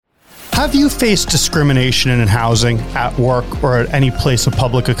Have you faced discrimination in housing, at work, or at any place of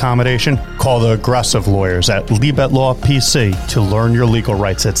public accommodation? Call the aggressive lawyers at Libet Law PC to learn your legal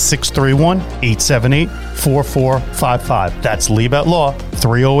rights at 631-878-4455. That's Libet Law,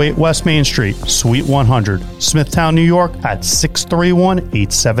 308 West Main Street, Suite 100, Smithtown, New York at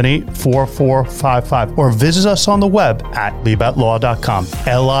 631-878-4455. Or visit us on the web at libetlaw.com.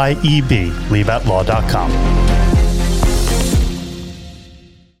 L-I-E-B, libetlaw.com.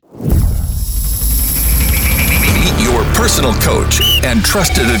 Your personal coach and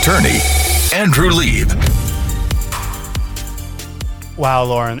trusted attorney, Andrew Lieb. Wow,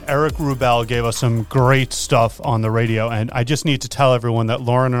 Lauren, Eric Rubel gave us some great stuff on the radio, and I just need to tell everyone that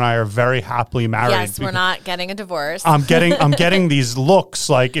Lauren and I are very happily married. Yes, we're not getting a divorce. I'm getting these looks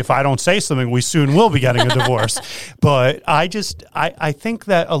like if I don't say something, we soon will be getting a divorce. But I think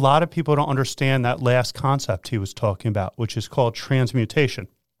that a lot of people don't understand that last concept he was talking about, which is called transmutation.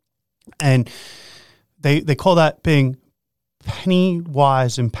 And they call that being penny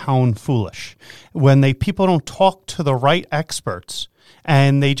wise and pound foolish. When people don't talk to the right experts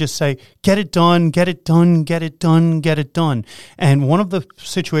and they just say, get it done, get it done, get it done, get it done. And one of the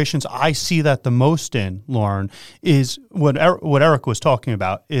situations I see that the most in, Lauren, is what Eric was talking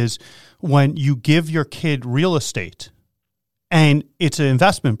about, is when you give your kid real estate and it's an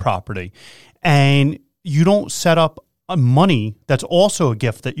investment property and you don't set up money that's also a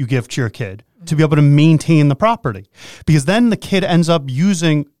gift that you give to your kid to be able to maintain the property, because then the kid ends up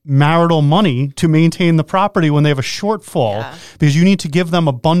using marital money to maintain the property when they have a shortfall, because you need to give them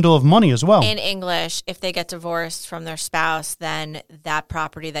a bundle of money as well. In English, if they get divorced from their spouse, then that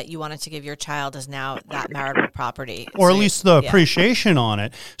property that you wanted to give your child is now that marital property. Or at least the appreciation on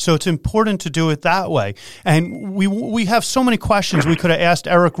it. So it's important to do it that way. And we have so many questions we could have asked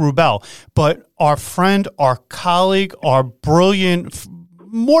Eric Rubel, but our friend, our colleague, our brilliant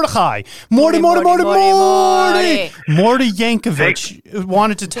Morty Yankovic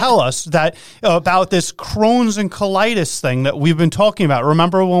wanted to tell us that about this Crohn's and colitis thing that we've been talking about.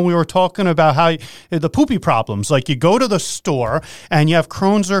 Remember when we were talking about how the poopy problems, like you go to the store and you have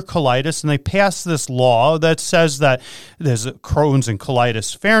Crohn's or colitis, and they pass this law that says that there's a Crohn's and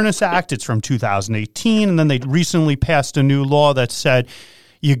Colitis Fairness Act. It's from 2018, and then they recently passed a new law that said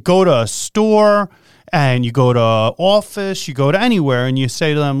you go to a store and you go to office, you go to anywhere, and you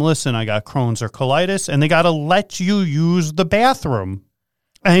say to them, listen, I got Crohn's or colitis, and they got to let you use the bathroom.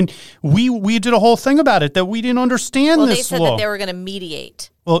 And we did a whole thing about it that we didn't understand this law. Well, they said that they were going to mediate.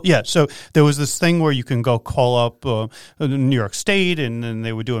 Well, yeah, so there was this thing where you can go call up New York State, and then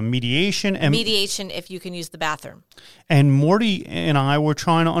they would do a mediation. And mediation if you can use the bathroom. And Morty and I were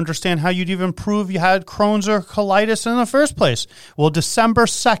trying to understand how you'd even prove you had Crohn's or colitis in the first place. Well, December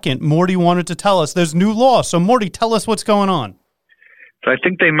 2nd, Morty wanted to tell us there's new law. So, Morty, tell us what's going on. So I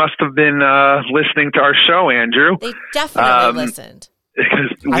think they must have been listening to our show, Andrew. They definitely listened.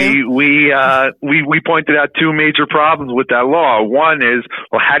 Because we pointed out two major problems with that law. One is,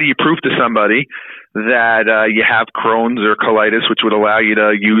 well, how do you prove to somebody that you have Crohn's or colitis, which would allow you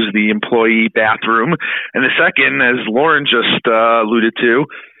to use the employee bathroom? And the second, as Lauren just alluded to,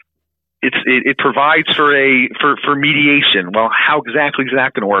 it provides for mediation. Well, how exactly is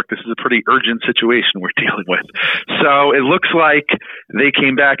that going to work? This is a pretty urgent situation we're dealing with. So it looks like they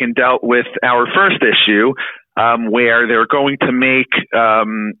came back and dealt with our first issue, where they're going to make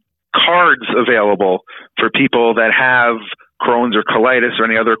cards available for people that have Crohn's or colitis or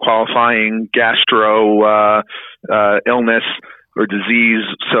any other qualifying gastro illness or disease.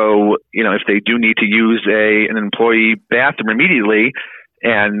 So, if they do need to use an employee bathroom immediately,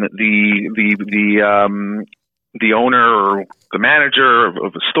 and the owner or the manager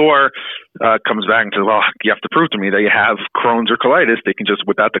of the store comes back and says, well, you have to prove to me that you have Crohn's or colitis, they can just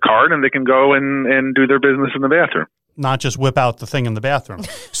whip out the card and they can go and do their business in the bathroom. Not just whip out the thing in the bathroom.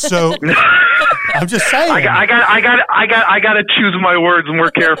 So I'm just saying. I got to choose my words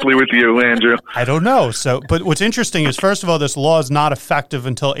more carefully with you, Andrew. I don't know. So, but what's interesting is, first of all, this law is not effective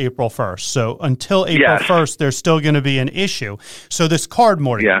until April 1st. So until April 1st, there's still going to be an issue. So this card,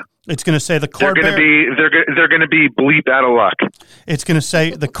 Morty. Yeah. It's going to say the card bearer. They're going to be bleep out of luck. It's going to say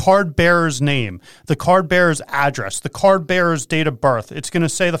the card bearer's name, the card bearer's address, the card bearer's date of birth. It's going to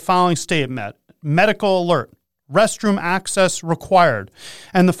say the following statement: medical alert, restroom access required,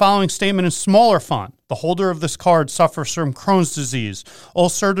 and the following statement in smaller font. The holder of this card suffers from Crohn's disease,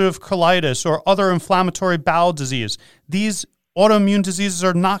 ulcerative colitis, or other inflammatory bowel disease. These autoimmune diseases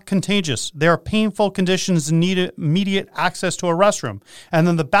are not contagious. They are painful conditions and need immediate access to a restroom. And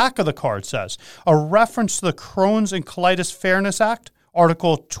then the back of the card says, a reference to the Crohn's and Colitis Fairness Act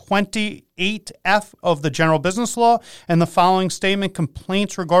Article 28F of the General Business Law, and the following statement: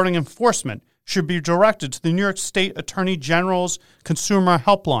 complaints regarding enforcement should be directed to the New York State Attorney General's Consumer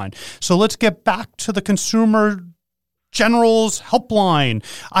Helpline. So let's get back to the Consumer General's Helpline.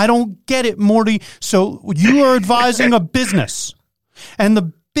 I don't get it, Morty. So you are advising a business, and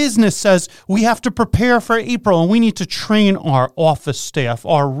the business says we have to prepare for April and we need to train our office staff,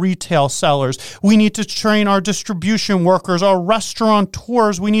 our retail sellers. We need to train our distribution workers, our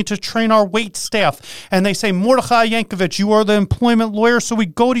restaurateurs. We need to train our wait staff. And they say, Mordechai Yankovich, you are the employment lawyer, so we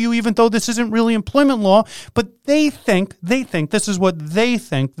go to you even though this isn't really employment law. But they think, this is what they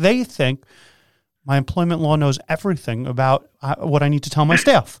think. They think my employment law knows everything about what I need to tell my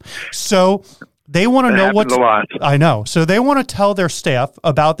staff. So they want to know what I know. So they want to tell their staff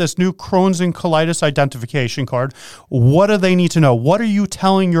about this new Crohn's and colitis identification card. What do they need to know? What are you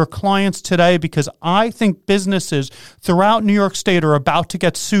telling your clients today? Because I think businesses throughout New York State are about to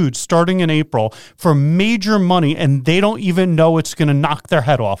get sued starting in April for major money, and they don't even know it's going to knock their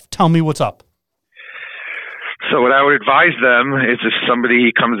head off. Tell me what's up. So what I would advise them is if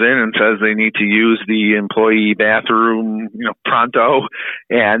somebody comes in and says they need to use the employee bathroom, pronto,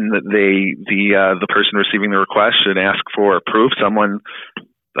 and the person receiving the request should ask for proof. Someone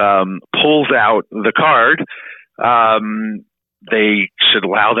pulls out the card. They should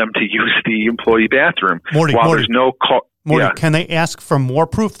allow them to use the employee bathroom. Morty, there's no call. Morty, can they ask for more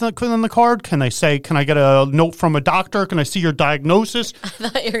proof than the card? Can they say, can I get a note from a doctor? Can I see your diagnosis? I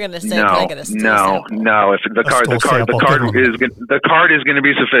thought you were going to say, no, can I get a stool sample? No. If the card is going to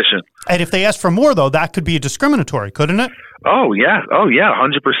be sufficient. And if they ask for more, though, that could be discriminatory, couldn't it? Oh yeah,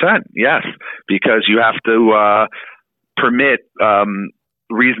 100%. Yes, because you have to permit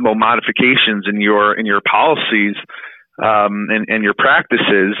reasonable modifications in your policies and your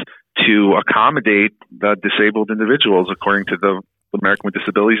practices to accommodate disabled individuals according to the American with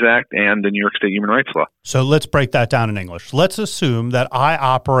Disabilities Act and the New York State Human Rights Law. So let's break that down in English. Let's assume that I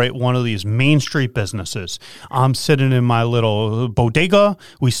operate one of these Main Street businesses. I'm sitting in my little bodega.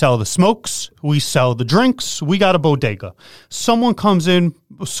 We sell the smokes. We sell the drinks. We got a bodega. Someone comes in,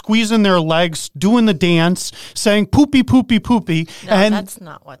 squeezing their legs, doing the dance, saying poopy, poopy, poopy. No, and that's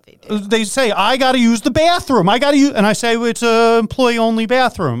not what they do. They say, I got to use the bathroom. And I say, it's an employee-only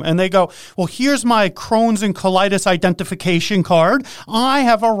bathroom. And they go, well, here's my Crohn's and colitis identification card. I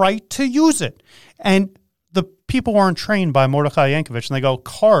have a right to use it. And the people weren't trained by Mordechai Yankovich, and they go,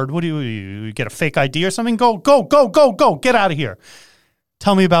 card, what do you get a fake ID or something? Go, get out of here.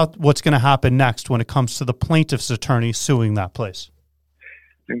 Tell me about what's going to happen next when it comes to the plaintiff's attorney suing that place.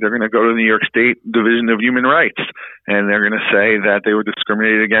 I think they're going to go to the New York State Division of Human Rights, and they're going to say that they were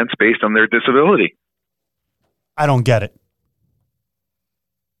discriminated against based on their disability. I don't get it.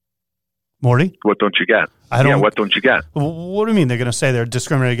 Morty? What don't you get? What don't you get? What do you mean they're going to say they're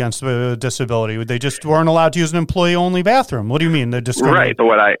discriminated against disability? They just weren't allowed to use an employee-only bathroom. What do you mean they're discriminated?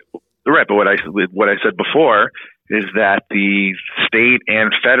 Right, but what I said before is that the state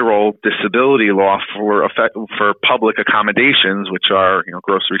and federal disability law for public accommodations, which are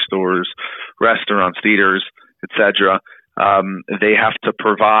grocery stores, restaurants, theaters, etc., they have to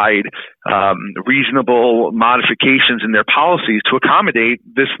provide reasonable modifications in their policies to accommodate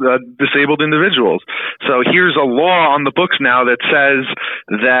disabled individuals. So here's a law on the books now that says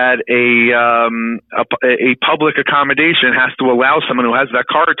that a public accommodation has to allow someone who has that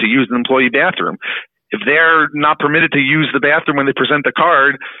card to use an employee bathroom. If they're not permitted to use the bathroom when they present the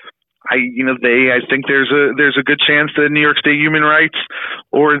card, I think there's a good chance that New York State Human Rights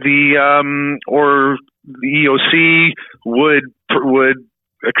or the EOC would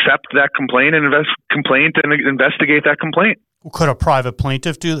accept that complaint and investigate that complaint. Could a private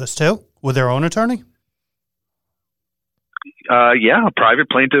plaintiff do this too with their own attorney? A private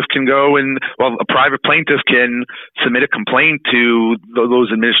plaintiff can a private plaintiff can submit a complaint to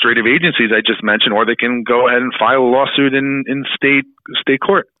those administrative agencies I just mentioned, or they can go ahead and file a lawsuit in state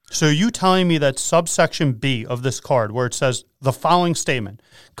court. So are you telling me that subsection B of this card, where it says the following statement,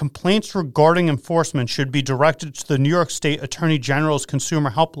 complaints regarding enforcement should be directed to the New York State Attorney General's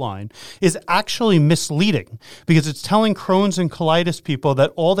Consumer Helpline, is actually misleading because it's telling Crohn's and colitis people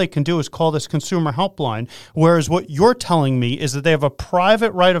that all they can do is call this Consumer Helpline, whereas what you're telling me is that they have a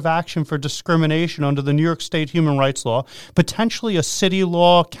private right of action for discrimination under the New York State Human Rights Law, potentially a city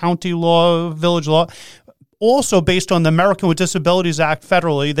law, county law, village law. Also, based on the American with Disabilities Act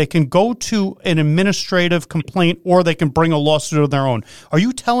federally, they can go to an administrative complaint or they can bring a lawsuit of their own. Are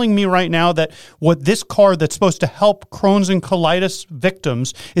you telling me right now that what this card that's supposed to help Crohn's and colitis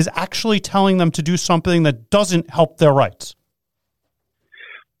victims is actually telling them to do something that doesn't help their rights?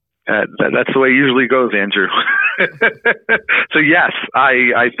 That's the way it usually goes, Andrew. So yes,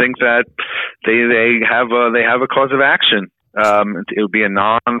 I think that they have a cause of action. It would be a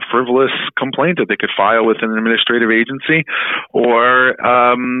non-frivolous complaint that they could file with an administrative agency or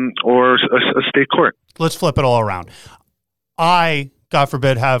a state court. Let's flip it all around. I, God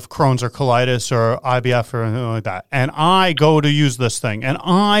forbid, have Crohn's or colitis or IBF or anything like that, and I go to use this thing, and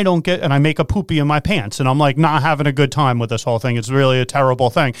I don't get, and I make a poopy in my pants, and I'm like not having a good time with this whole thing. It's really a terrible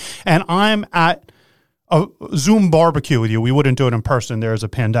thing, and I'm at a Zoom barbecue with you. We wouldn't do it in person. There's a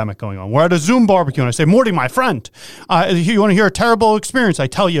pandemic going on. We're at a Zoom barbecue, and I say, Morty, my friend, you want to hear a terrible experience? I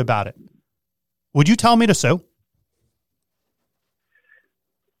tell you about it. Would you tell me to sue?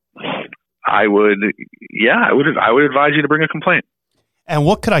 I would advise you to bring a complaint. And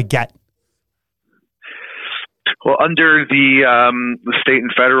what could I get? Well, under the state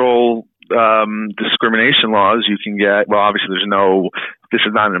and federal discrimination laws, you can get, well, obviously this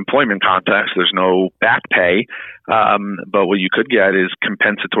is not an employment context, there's no back pay, but what you could get is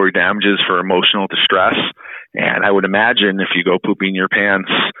compensatory damages for emotional distress. And I would imagine if you go pooping in your pants,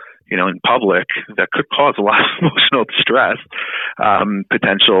 in public, that could cause a lot of emotional distress,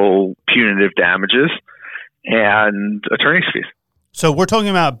 potential punitive damages, and attorney's fees. So we're talking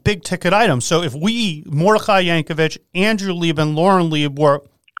about big ticket items. So if we, Mordechai Yankovich, Andrew Lieb, and Lauren Lieb were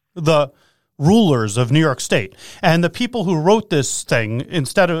the rulers of New York State, and the people who wrote this thing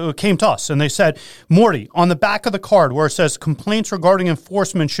came to us and they said, Morty, on the back of the card where it says complaints regarding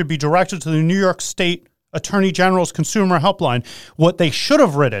enforcement should be directed to the New York State Attorney General's Consumer Helpline, what they should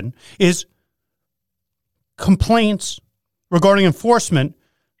have written is complaints regarding enforcement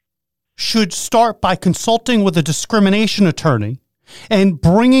should start by consulting with a discrimination attorney and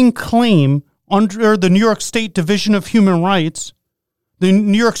bringing claim under the New York State Division of Human Rights, the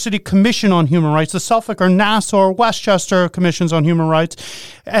New York City Commission on Human Rights, the Suffolk or Nassau or Westchester Commissions on Human Rights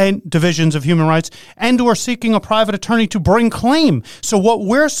and Divisions of Human Rights, and or seeking a private attorney to bring claim. So what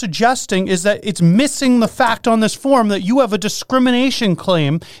we're suggesting is that it's missing the fact on this form that you have a discrimination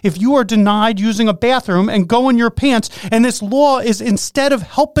claim if you are denied using a bathroom and go in your pants. And this law is, instead of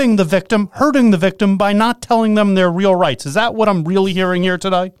helping the victim, hurting the victim by not telling them their real rights. Is that what I'm really hearing here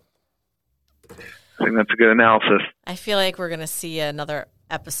today? I think that's a good analysis. I feel like we're going to see another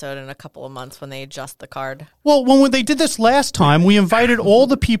episode in a couple of months when they adjust the card. Well, when they did this last time, we invited all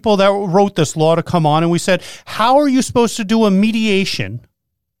the people that wrote this law to come on, and we said, how are you supposed to do a mediation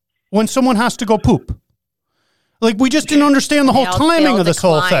when someone has to go poop? Like, we just didn't understand the whole timing of this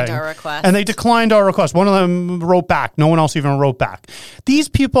whole thing. And they declined our request. One of them wrote back. No one else even wrote back. These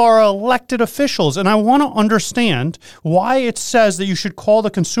people are elected officials, and I want to understand why it says that you should call the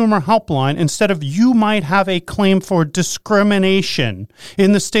consumer helpline instead of you might have a claim for discrimination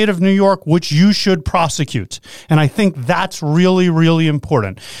in the state of New York, which you should prosecute. And I think that's really, really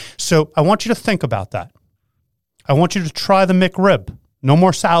important. So I want you to think about that. I want you to try the McRib. No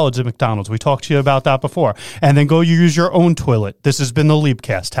more salads at McDonald's. We talked to you about that before. And then go use your own toilet. This has been the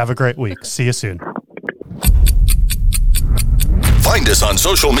Liebcast. Have a great week. See you soon. Find us on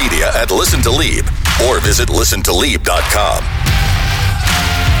social media at Listen to Lieb or visit listentoleeb.com.